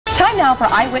Time now for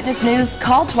Eyewitness News.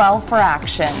 Call 12 for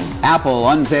action.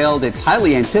 Apple unveiled its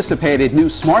highly anticipated new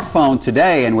smartphone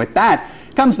today, and with that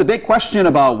comes the big question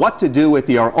about what to do with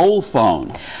your old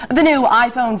phone. The new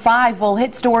iPhone 5 will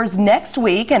hit stores next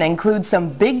week and include some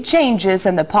big changes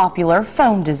in the popular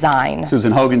phone design.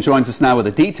 Susan Hogan joins us now with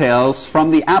the details from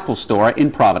the Apple Store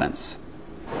in Providence.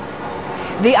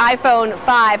 The iPhone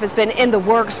 5 has been in the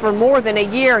works for more than a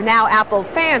year. Now Apple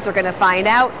fans are going to find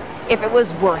out if it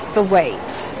was worth the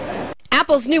wait.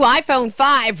 Apple's new iPhone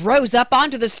 5 rose up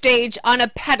onto the stage on a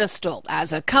pedestal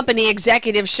as a company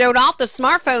executive showed off the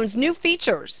smartphone's new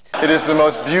features. It is the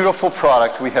most beautiful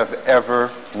product we have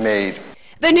ever made.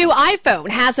 The new iPhone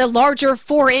has a larger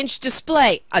 4-inch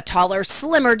display, a taller,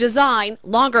 slimmer design,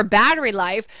 longer battery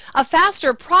life, a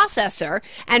faster processor,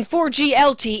 and 4G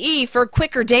LTE for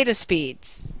quicker data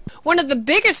speeds. One of the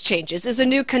biggest changes is a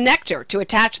new connector to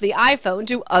attach the iPhone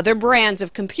to other brands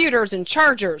of computers and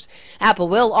chargers. Apple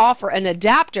will offer an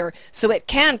adapter so it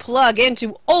can plug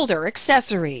into older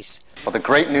accessories. Well, the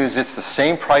great news is it's the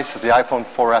same price as the iPhone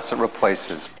 4S it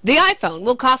replaces. The iPhone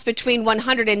will cost between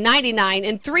 $199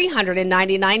 and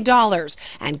 $399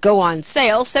 and go on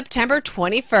sale September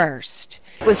 21st.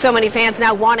 With so many fans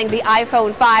now wanting the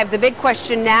iPhone 5, the big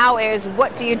question now is,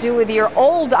 what do you do with your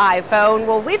old iPhone?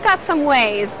 Well, we've got some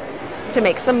ways to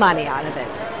make some money out of it.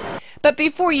 But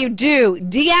before you do,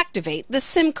 deactivate the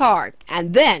SIM card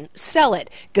and then sell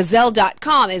it.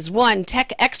 Gazelle.com is one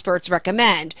tech experts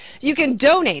recommend. You can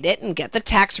donate it and get the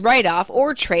tax write-off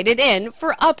or trade it in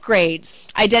for upgrades.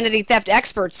 Identity theft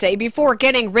experts say before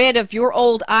getting rid of your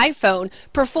old iPhone,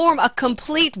 perform a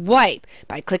complete wipe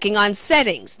by clicking on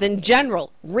Settings, then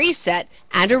General, Reset,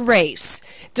 and Erase.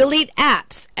 Delete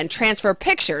apps and transfer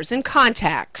pictures and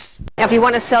contacts. Now, if you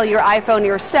want to sell your iPhone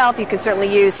yourself, you can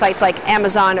certainly use sites like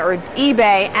Amazon or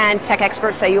eBay, and tech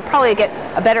experts say you'll probably get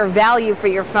a better value for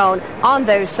your phone on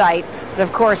those sites. But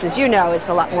of course, as you know, it's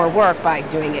a lot more work by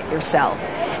doing it yourself.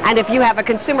 And if you have a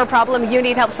consumer problem you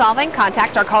need help solving,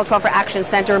 contact our Call 12 for Action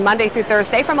Center Monday through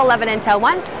Thursday from 11 until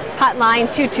 1, hotline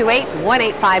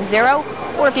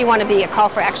 228-1850. Or if you want to be a Call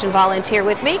for Action volunteer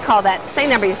with me, call that same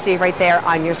number you see right there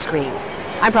on your screen.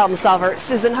 I'm problem solver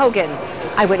Susan Hogan,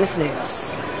 Eyewitness News.